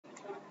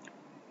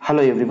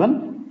Hello everyone.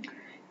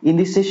 In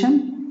this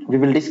session we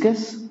will discuss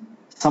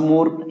some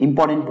more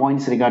important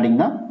points regarding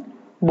the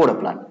Bode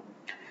plan.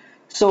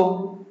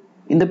 So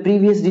in the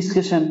previous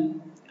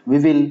discussion we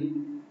will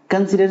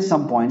consider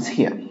some points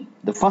here.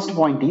 The first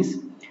point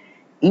is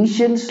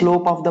initial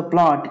slope of the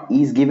plot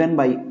is given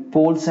by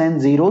poles and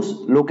zeros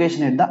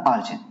location at the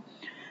origin.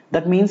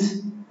 That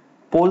means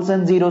poles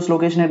and zeros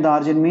location at the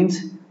origin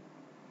means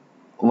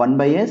 1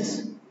 by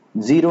s,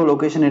 0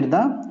 location at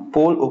the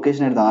pole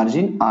location at the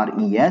origin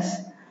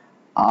RES,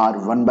 or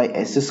 1 by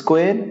s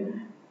square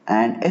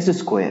and s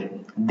square.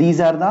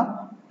 These are the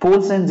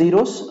poles and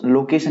zeros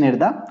location at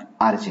the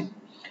origin.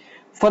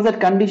 For that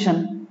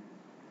condition,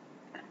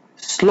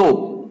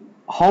 slope,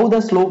 how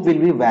the slope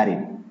will be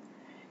varied.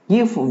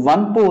 If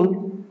one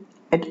pole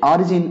at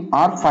origin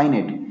are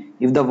finite,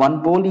 if the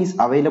one pole is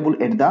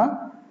available at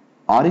the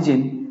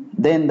origin,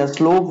 then the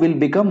slope will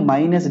become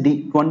minus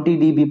 20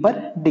 dB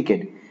per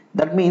decade.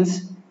 That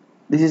means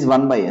this is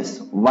 1 by s.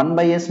 1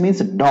 by s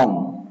means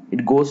down.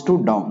 It goes to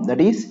down.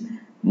 That is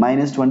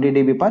minus 20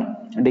 dB per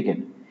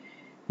decade.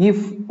 If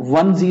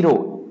 1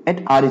 0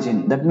 at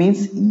origin, that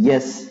means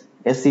yes,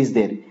 s is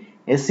there.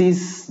 S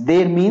is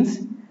there means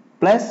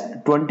plus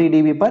 20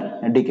 dB per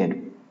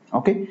decade.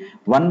 Okay.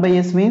 1 by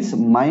s means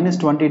minus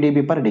 20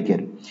 dB per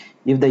decade.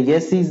 If the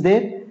s is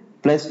there,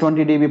 plus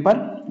 20 dB per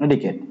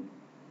decade.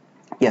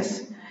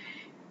 Yes.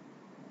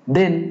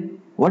 Then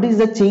what is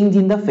the change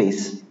in the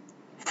phase?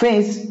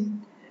 Phase,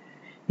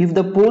 if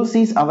the poles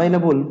is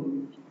available,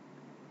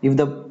 if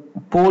the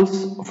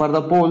poles, for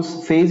the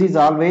poles phase is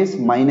always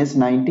minus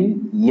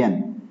 90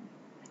 n.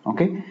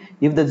 Okay.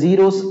 If the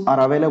zeros are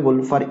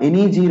available, for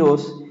any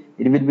zeros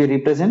it will be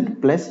represent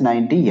plus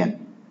 90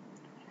 n.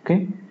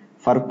 Okay.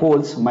 For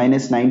poles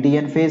minus 90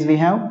 n phase we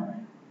have,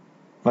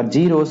 for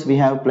zeros we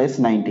have plus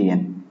 90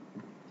 n.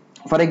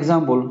 For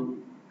example,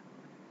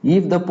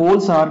 if the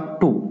poles are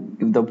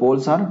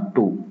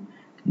 2,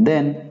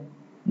 then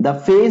the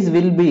phase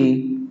will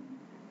be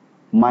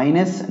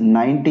minus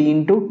 90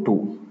 into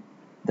 2.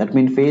 That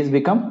means phase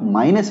become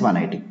minus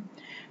 180,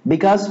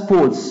 because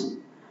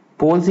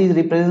poles is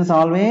represents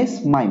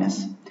always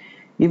minus.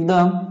 If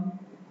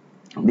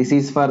this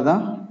is for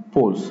the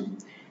poles,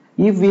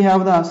 if we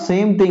have the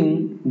same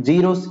thing,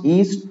 zeros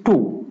is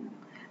 2,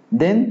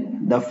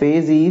 then the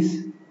phase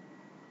is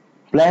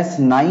plus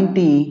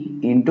 90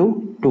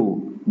 into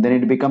 2, then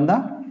it become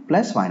the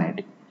plus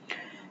 180.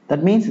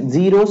 That means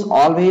zeros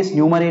always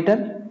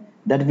numerator,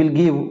 that will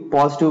give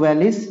positive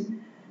values.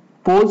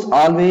 Poles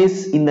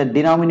always in the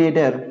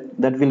denominator,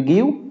 that will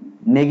give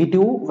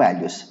negative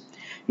values.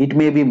 It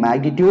may be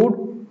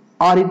magnitude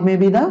or it may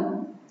be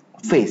the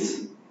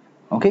phase.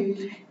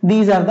 Okay.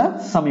 These are the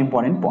some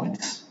important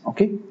points.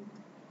 Okay.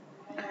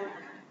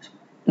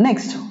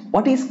 Next,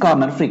 what is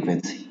corner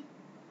frequency?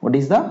 What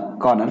is the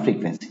corner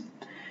frequency?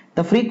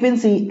 The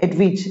frequency at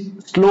which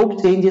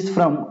slope changes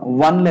from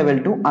one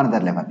level to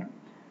another level.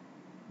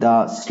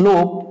 The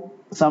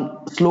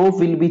some slope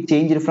will be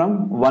changed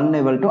from one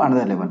level to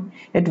another level.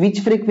 At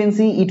which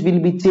frequency it will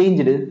be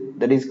changed,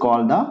 that is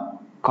called the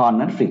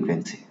corner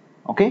frequency.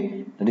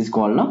 Okay, that is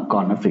called the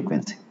corner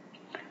frequency.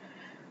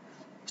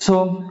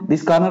 So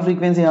this corner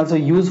frequency also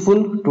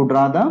useful to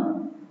draw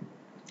the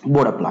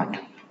Bode plot.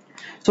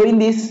 So in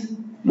this,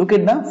 look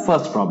at the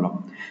first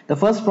problem. The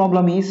first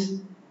problem is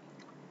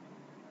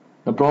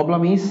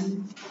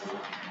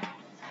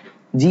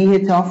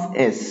GH of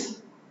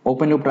S,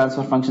 open loop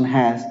transfer function,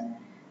 has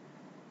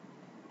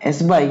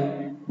s by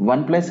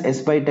 1 plus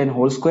s by 10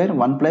 whole square,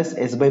 1 plus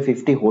s by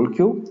 50 whole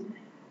cube.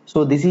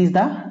 So this is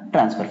the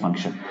transfer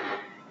function.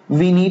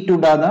 We need to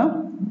draw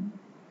the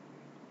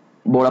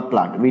Bode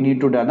plot.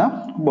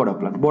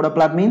 Bode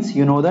plot means,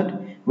 you know that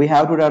we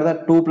have to draw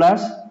the two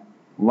plots.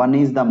 One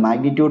is the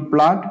magnitude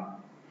plot,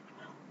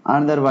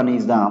 another one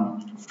is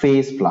the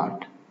phase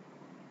plot.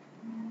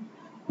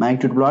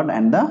 Magnitude plot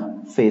and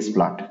the phase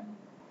plot.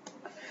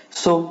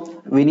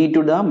 So we need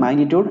to draw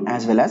magnitude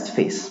as well as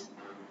phase.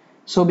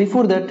 So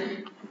before that,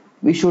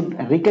 we should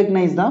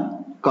recognize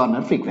the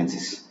corner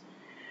frequencies.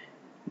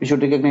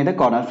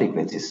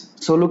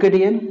 So look at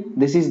here.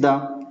 This is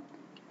the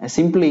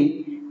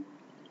simply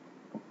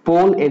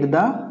pole at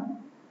the,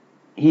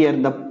 here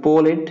the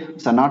pole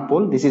at, so not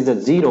pole, this is the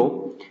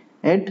 0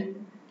 at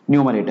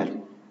numerator,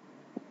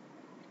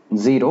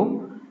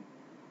 0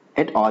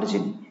 at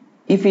origin.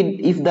 If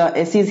the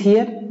s is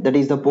here, that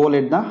is the pole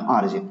at the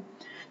origin.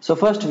 So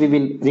first we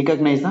will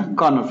recognize the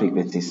corner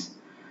frequencies.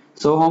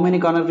 So how many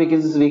corner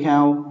frequencies we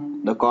have?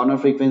 The corner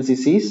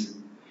frequencies is,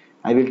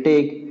 I will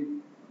take,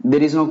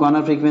 there is no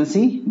corner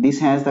frequency, this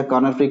has the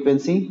corner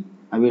frequency,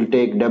 I will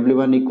take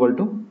W1 equal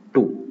to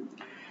 2,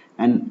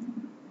 and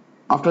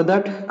after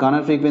that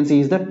corner frequency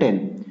is the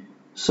 10.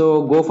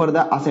 So go for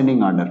the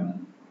ascending order,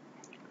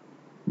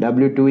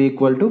 W2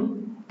 equal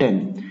to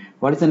 10.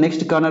 What is the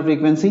next corner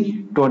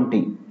frequency?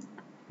 20,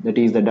 that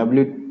is the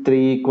W3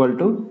 equal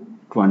to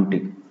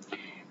 20.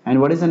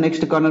 And what is the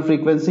next corner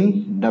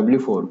frequency?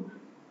 W4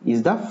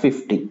 is the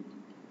 50,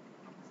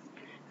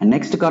 and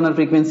next corner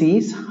frequency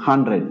is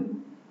 100,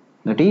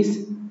 that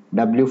is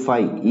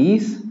W5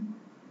 is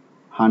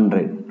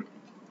 100.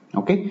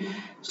 Okay,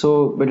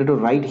 so better to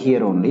write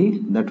here only,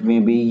 that may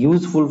be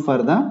useful for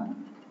the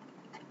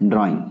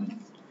drawing.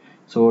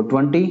 So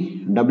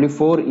 20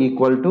 W4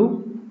 equal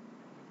to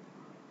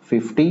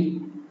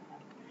 50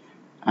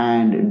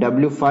 and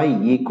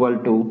W5 equal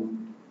to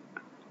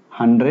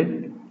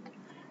 100,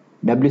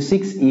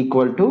 W6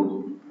 equal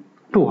to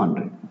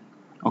 200.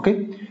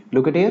 Okay,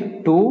 look at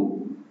here,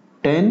 2,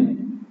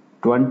 10,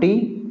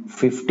 20,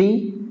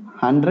 50,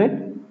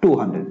 100,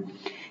 200.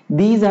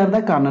 These are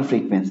the corner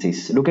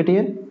frequencies. Look at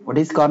here, what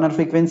is corner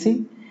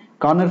frequency?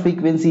 Corner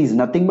frequency is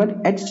nothing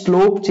but at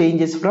slope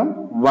changes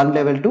from one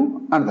level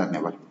to another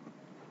level.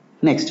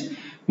 Next,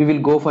 we will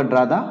go for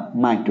draw the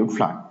magnitude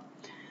plot.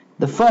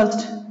 The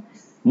first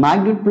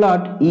magnitude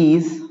plot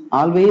is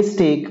always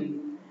take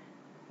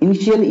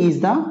initial is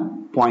the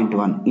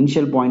 0.1,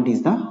 initial point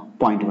is the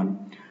 0.1.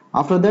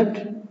 After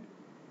that,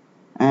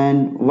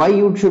 and why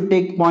you should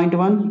take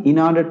 0.1? In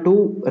order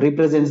to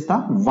represent the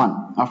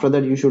 1. After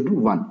that you should do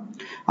 1.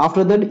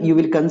 After that you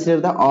will consider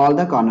the all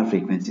the corner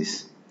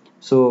frequencies.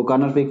 So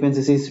corner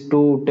frequencies is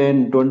 2,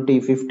 10, 20,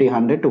 50,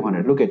 100,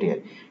 200. Look at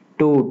here,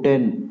 2,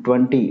 10,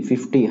 20,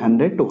 50,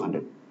 100,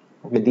 200.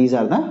 Okay, these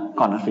are the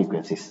corner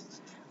frequencies,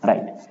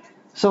 right?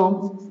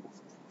 So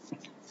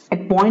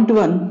at point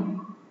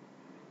 1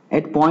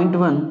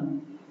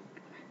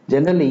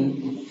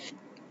 generally,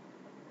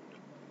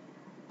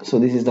 so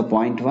this is the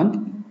point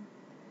 1,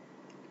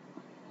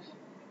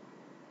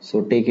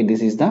 so take it,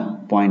 this is the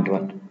point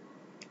 1,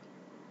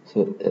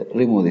 so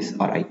remove this.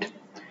 All right,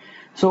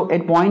 so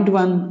at point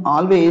 1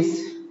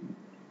 always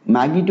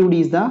magnitude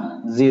is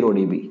the 0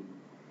 dB.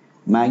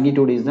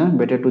 Magnitude is the,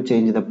 better to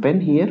change the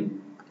pen here,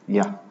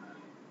 yeah,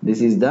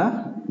 this is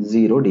the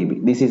 0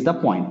 dB, this is the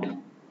point.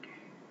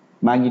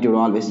 Magnitude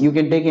always, you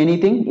can take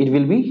anything, it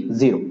will be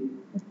 0.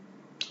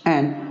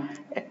 And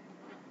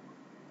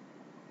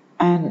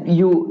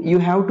you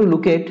have to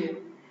look at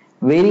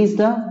where is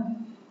the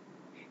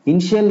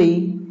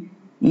initially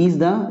is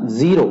the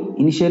 0.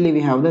 Initially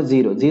we have the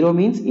 0. 0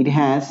 means it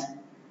has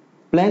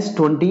plus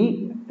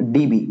 20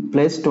 dB,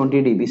 plus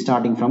 20 dB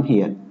starting from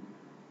here.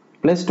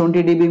 Plus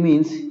 20 dB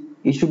means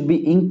it should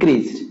be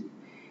increased,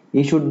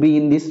 it should be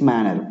in this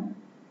manner.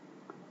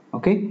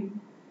 Okay,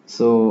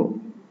 so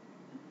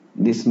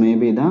this may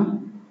be the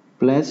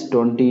plus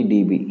 20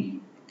 dB.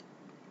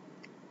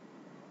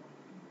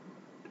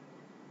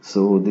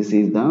 So this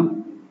is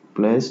the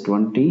plus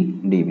 20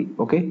 dB.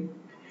 Okay,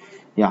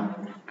 yeah,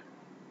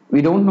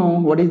 we don't know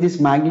what is this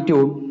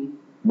magnitude,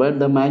 but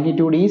the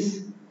magnitude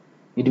is,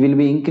 it will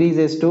be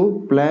increases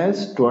to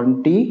plus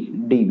 20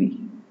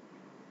 dB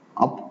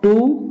up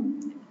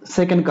to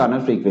second corner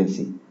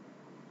frequency.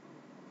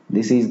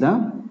 This is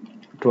the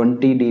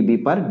 20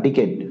 dB per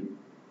decade.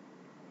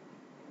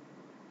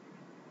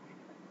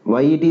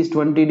 Why it is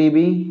 20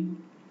 dB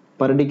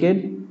per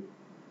decade?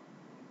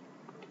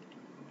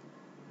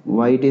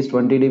 Why it is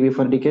 20 dB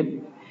per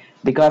decade?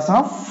 Because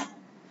of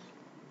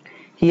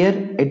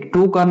here at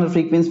two corner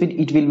frequency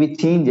it will be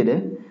changed,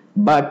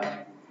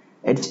 but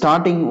at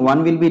starting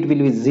one will be, it will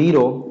be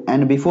 0,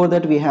 and before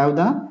that we have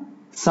the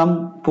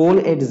some pole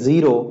at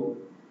 0,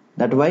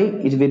 that why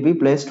it will be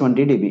plus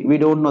 20 dB. We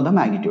don't know the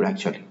magnitude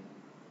actually.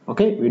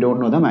 Okay, we don't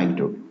know the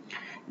magnitude.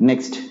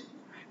 Next,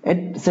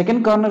 at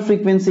second corner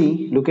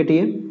frequency, look at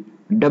here,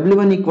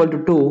 W1 equal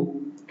to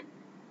 2,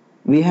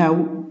 we have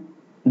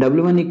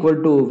W1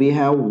 equal to, we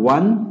have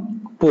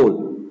one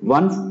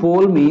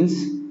pole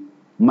means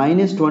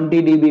minus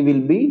 20 dB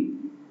will be,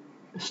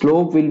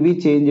 slope will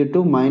be changed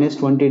to minus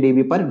 20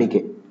 dB per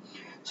decade.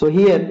 So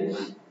here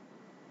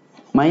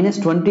minus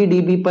 20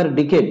 dB per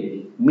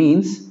decade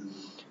means,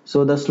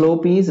 so the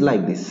slope is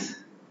like this,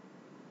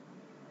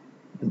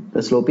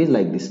 the slope is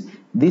like this,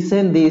 this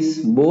and this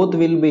both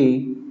will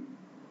be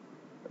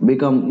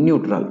become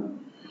neutral,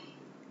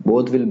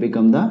 both will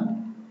become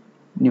the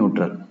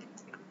neutral.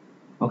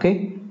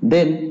 Okay,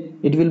 then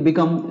it will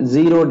become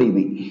 0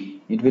 dB,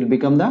 it will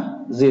become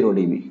the 0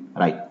 dB,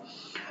 right?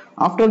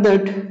 After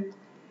that,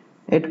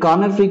 at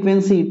corner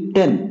frequency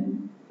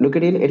 10, look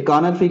at it, at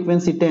corner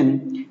frequency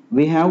 10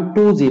 we have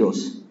two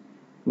zeros,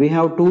 we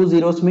have two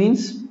zeros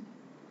means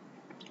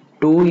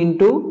 2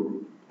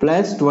 into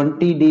plus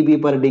 20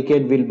 dB per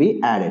decade will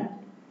be added,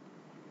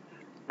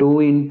 2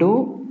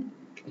 into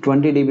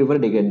 20 dB per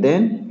decade,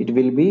 then it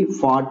will be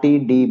 40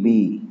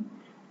 dB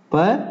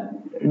per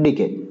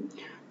decade.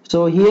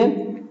 So here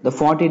the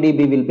 40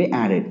 dB will be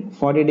added.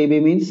 40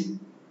 dB means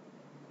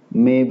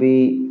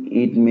maybe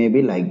it may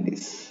be like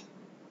this.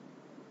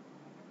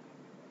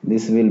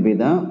 This will be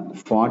the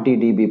 40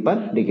 dB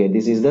per decade.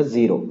 This is the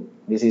 0.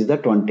 This is the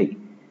 20.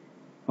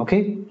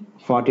 Okay,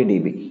 40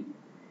 dB.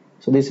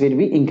 So this will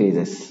be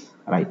increases,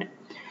 right?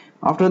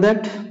 After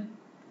that,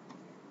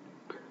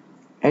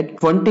 at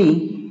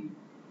 20,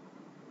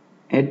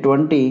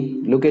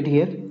 look at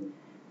here.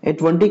 At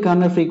 20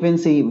 corner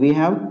frequency, we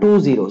have two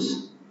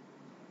zeros.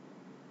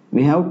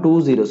 We have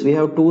two zeros. We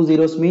have two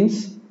zeros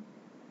means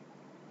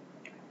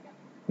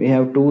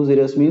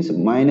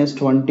minus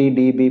 20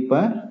 dB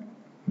per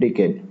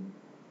decade.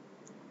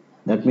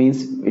 That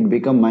means it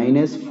become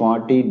minus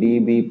 40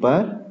 dB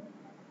per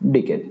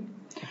decade.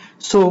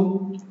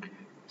 So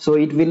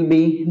it will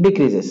be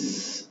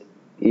decreases,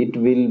 it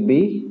will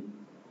be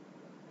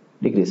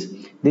decrease.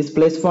 This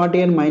plus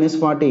 40 and minus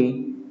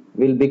 40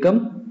 will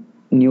become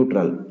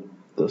neutral.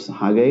 So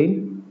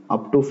again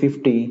up to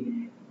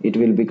 50 it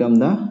will become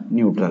the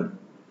neutral.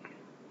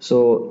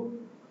 So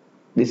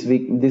this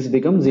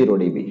becomes 0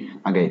 dB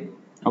again.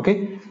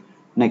 Okay,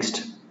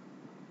 next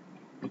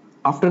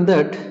after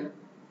that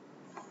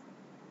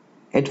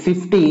at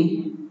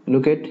 50,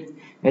 look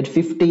at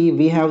 50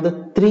 we have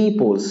the 3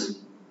 poles.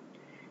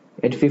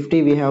 At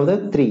 50 we have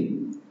the 3,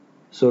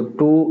 so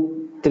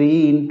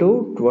 3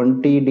 into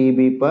 20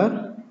 dB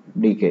per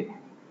decade,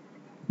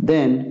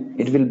 then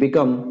it will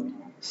become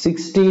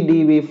 60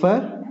 dB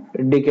per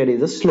decade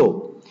is the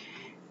slope.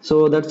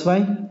 So that's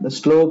why the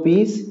slope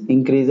is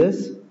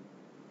increases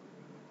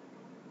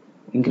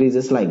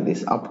like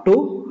this up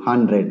to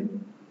 100.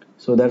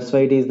 So that's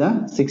why it is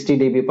the 60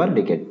 dB per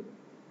decade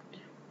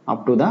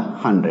up to the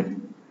 100.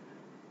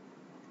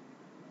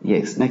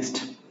 Yes,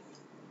 next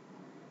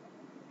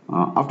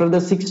after the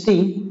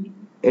 60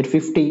 at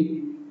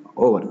 50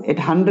 over at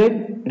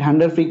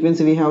 100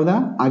 frequency we have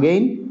the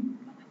again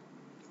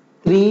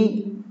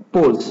 3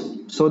 poles.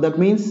 So that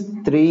means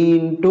 3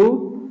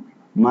 into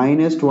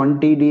minus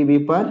 20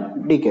 dB per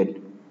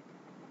decade,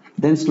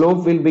 then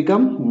slope will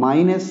become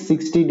minus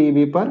 60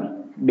 dB per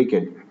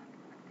decade.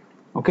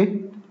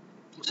 Okay,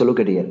 so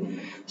look at here,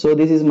 so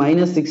this is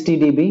minus 60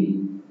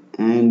 dB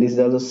and this is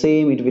also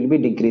same, it will be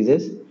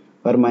decreases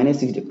for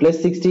minus 60. Plus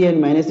 60 and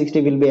minus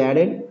 60 will be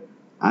added,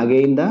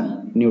 again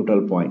the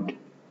neutral point,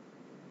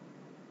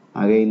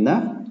 again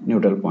the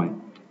neutral point.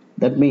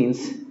 That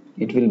means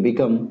it will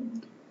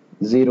become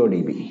 0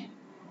 dB,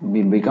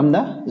 will become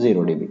the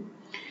 0 dB.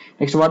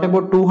 Next, what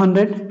about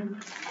 200?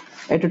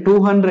 At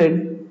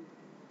 200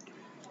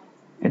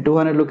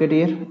 look at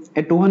here,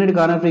 at 200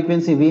 corner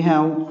frequency we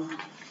have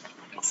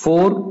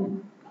 4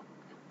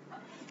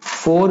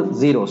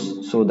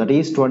 zeros, so that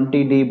is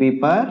 20 dB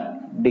per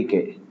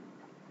decade,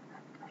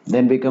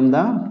 then become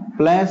the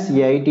plus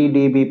 80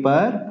 dB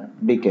per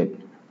decade.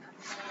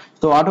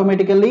 So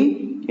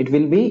automatically it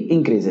will be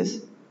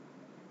increases.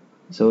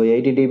 So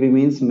 80 dB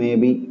means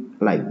maybe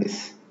like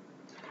this.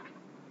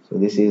 So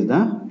this is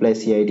the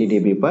plus 80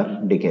 dB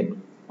per decade.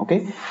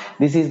 Okay,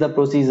 this is the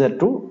procedure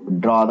to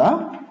draw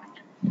the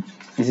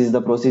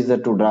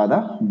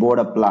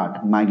Bode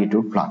plot,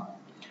 magnitude plot.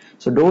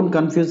 So don't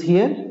confuse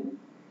here,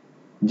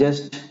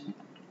 just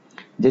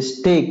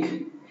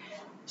take,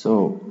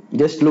 so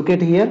just look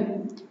at here,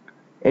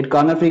 at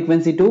corner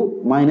frequency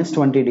to minus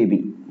 20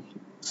 dB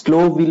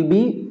slope will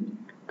be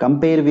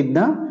compared with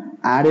the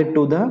added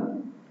to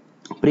the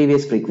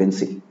previous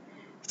frequency,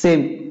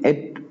 same at,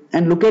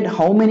 and look at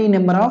how many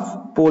number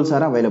of poles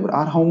are available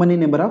or how many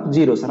number of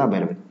zeros are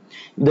available.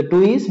 If the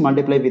 2 is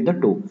multiplied with the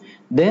 2,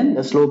 then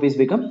the slope is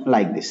become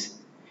like this,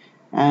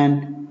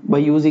 and by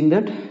using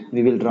that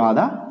we will draw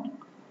the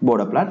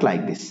Bode plot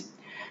like this.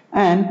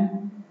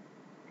 And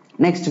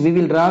next we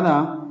will draw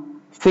the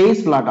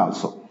phase plot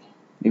also.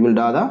 We will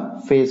draw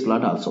the phase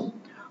plot also.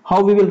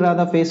 How we will draw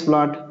the phase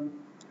plot?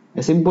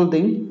 A simple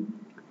thing,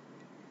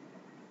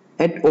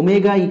 at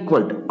omega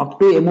equal to, up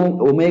to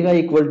omega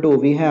equal to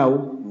we have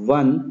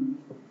 1,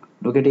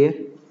 look at here,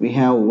 we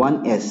have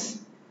 1s,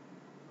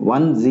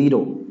 10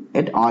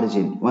 at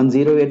origin.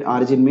 10 at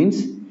origin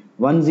means 10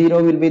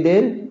 will be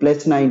there,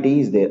 plus 90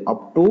 is there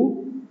up to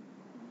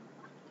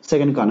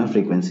second corner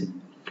frequency.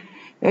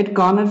 At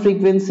corner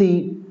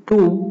frequency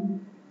 2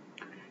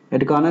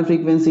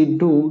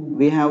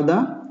 we have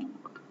the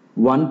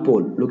 1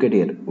 pole. Look at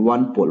here,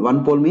 1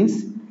 pole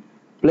means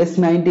plus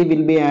 90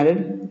 will be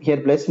added here,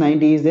 plus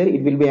 90 is there,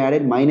 it will be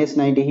added minus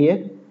 90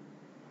 here,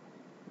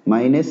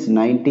 minus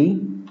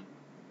 90.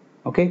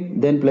 Okay,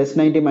 then plus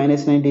 90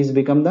 minus 90 is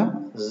become the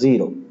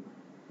 0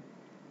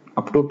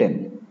 up to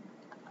 10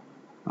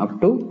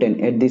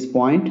 at this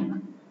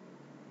point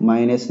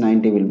minus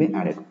 90 will be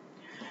added.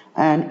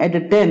 And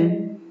at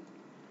 10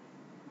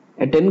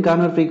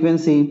 corner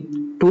frequency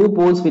 2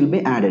 poles will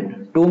be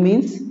added. 2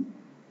 means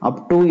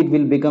up to it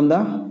will become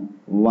the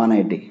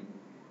 180,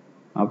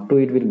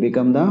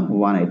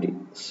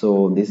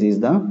 so this is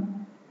the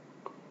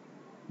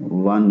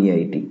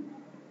 180,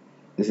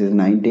 this is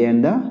 90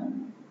 and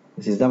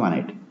this is the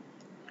 180.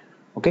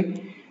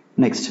 Okay,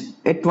 next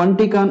at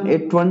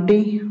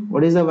 20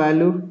 what is the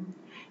value?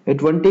 At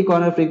 20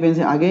 corner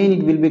frequency again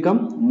it will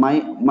become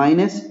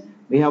minus,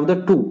 we have the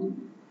 2,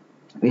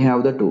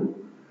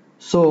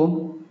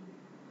 so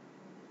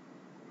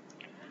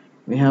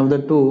we have the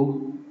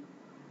 2,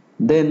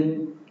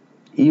 then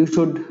you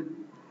should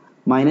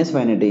minus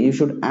 180, you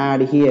should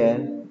add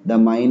here the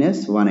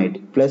minus 180,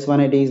 plus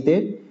 180 is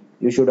there,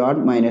 you should add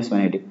minus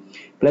 180,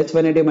 plus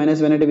 180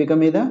 minus 180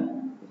 become either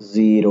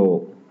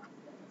 0.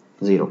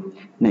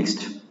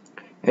 Next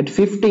at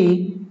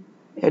 50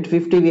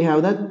 we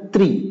have the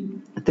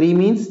 3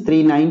 means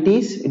 3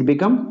 90s, it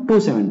become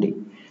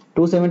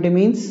 270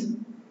 means,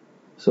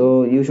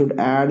 so you should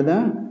add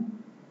the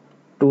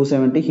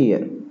 270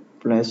 here,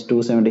 plus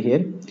 270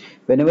 here.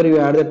 Whenever you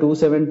add the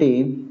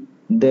 270,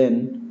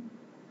 then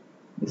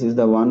This is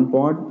the one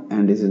part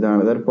and this is the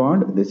another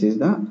part, this is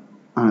the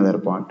another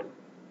part.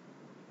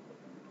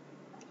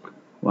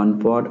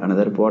 One part,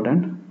 another part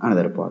and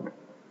another part.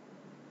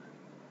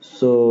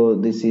 So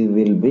this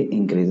will be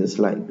increases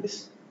like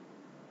this.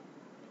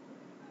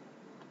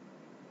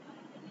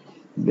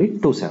 Be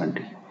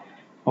 270.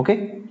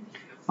 Okay.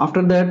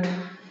 After that,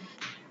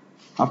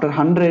 after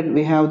 100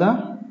 we have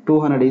the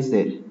 200 is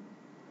there.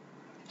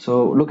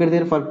 So look at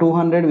there, for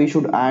 200 we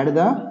should add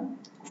the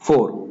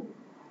 4.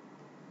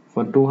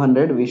 For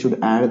 200 we should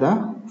add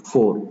the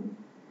 4.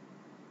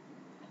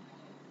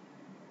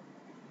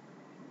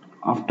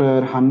 After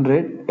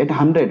 100, at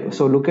 100,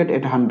 so look at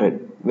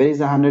 100. Where is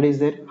the 100 is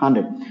there?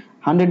 100.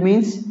 100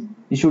 means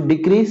you should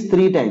decrease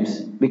 3 times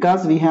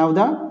because we have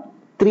the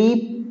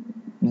 3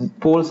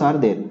 poles are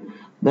there.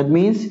 That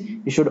means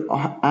you should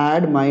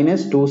add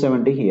minus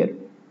 270 here.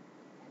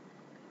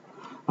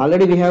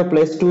 Already we have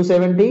plus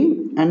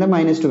 270 and the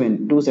minus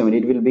 270.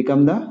 It will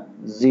become the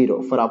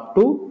 0 for up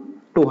to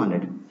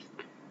 200.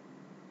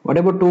 What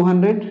about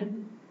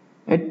 200?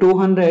 At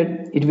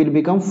 200 it will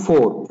become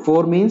 4.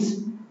 4 means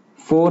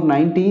 4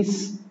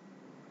 90s.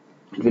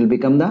 It will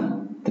become the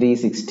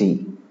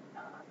 360.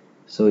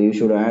 So you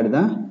should add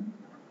the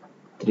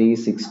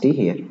 360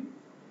 here.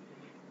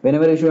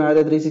 Whenever you should add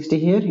the 360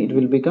 here, it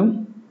will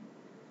become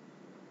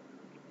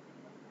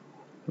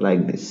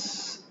like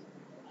this.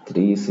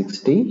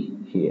 360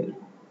 here.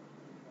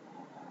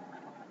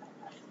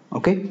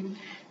 Okay,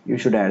 you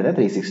should add the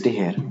 360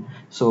 here.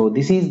 So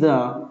this is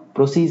the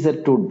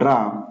procedure to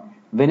draw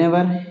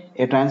whenever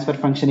a transfer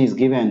function is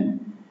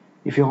given.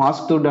 If you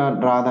ask to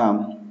draw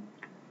the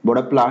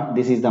Bode plot,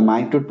 this is the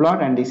magnitude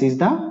plot and this is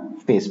the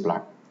phase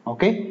plot.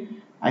 Okay,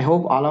 I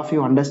hope all of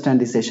you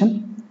understand this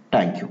session.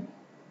 Thank you.